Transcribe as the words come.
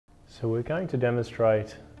So we're going to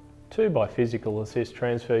demonstrate 2x physical assist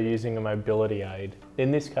transfer using a mobility aid. In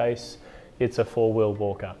this case, it's a 4-wheel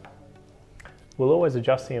walker. We'll always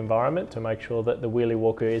adjust the environment to make sure that the wheelie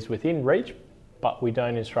walker is within reach, but we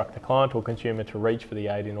don't instruct the client or consumer to reach for the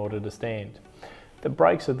aid in order to stand. The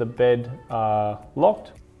brakes of the bed are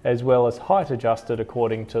locked, as well as height adjusted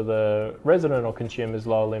according to the resident or consumer's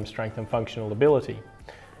lower limb strength and functional ability.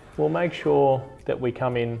 We'll make sure that we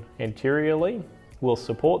come in anteriorly. We'll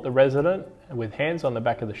support the resident with hands on the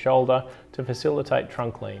back of the shoulder to facilitate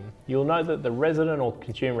trunk lean. You'll note that the resident or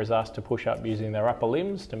consumer is asked to push up using their upper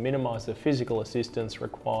limbs to minimise the physical assistance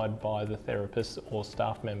required by the therapist or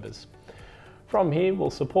staff members. From here,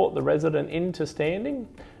 we'll support the resident into standing,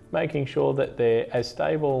 making sure that they're as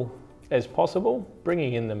stable as possible,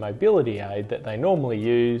 bringing in the mobility aid that they normally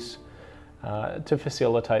use to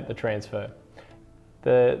facilitate the transfer.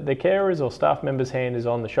 The carer's or staff member's hand is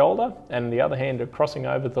on the shoulder and the other hand are crossing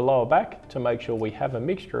over the lower back to make sure we have a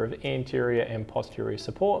mixture of anterior and posterior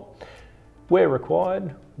support. Where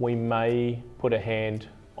required, we may put a hand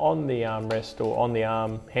on the armrest or on the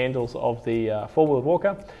arm handles of the 4-wheel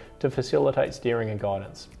walker to facilitate steering and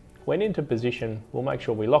guidance. When into position, we'll make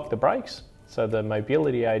sure we lock the brakes so the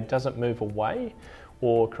mobility aid doesn't move away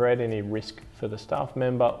or create any risk for the staff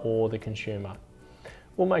member or the consumer.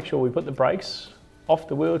 We'll make sure we put the brakes off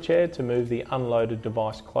the wheelchair to move the unloaded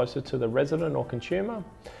device closer to the resident or consumer.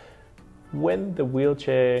 When the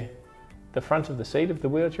wheelchair, the front of the seat of the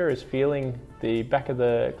wheelchair is feeling the back of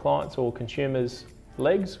the client's or consumer's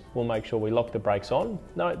legs, we'll make sure we lock the brakes on.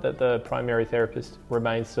 Note that the primary therapist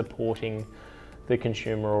remains supporting the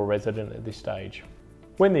consumer or resident at this stage.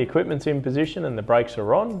 When the equipment's in position and the brakes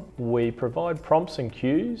are on, we provide prompts and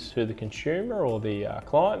cues to the consumer or the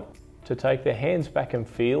client to take their hands back and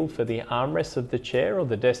feel for the armrests of the chair or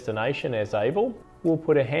the destination as able. We'll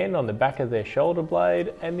put a hand on the back of their shoulder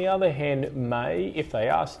blade and the other hand may, if they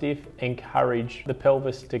are stiff, encourage the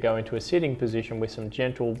pelvis to go into a sitting position with some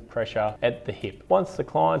gentle pressure at the hip. Once the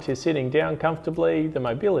client is sitting down comfortably, the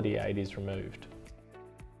mobility aid is removed.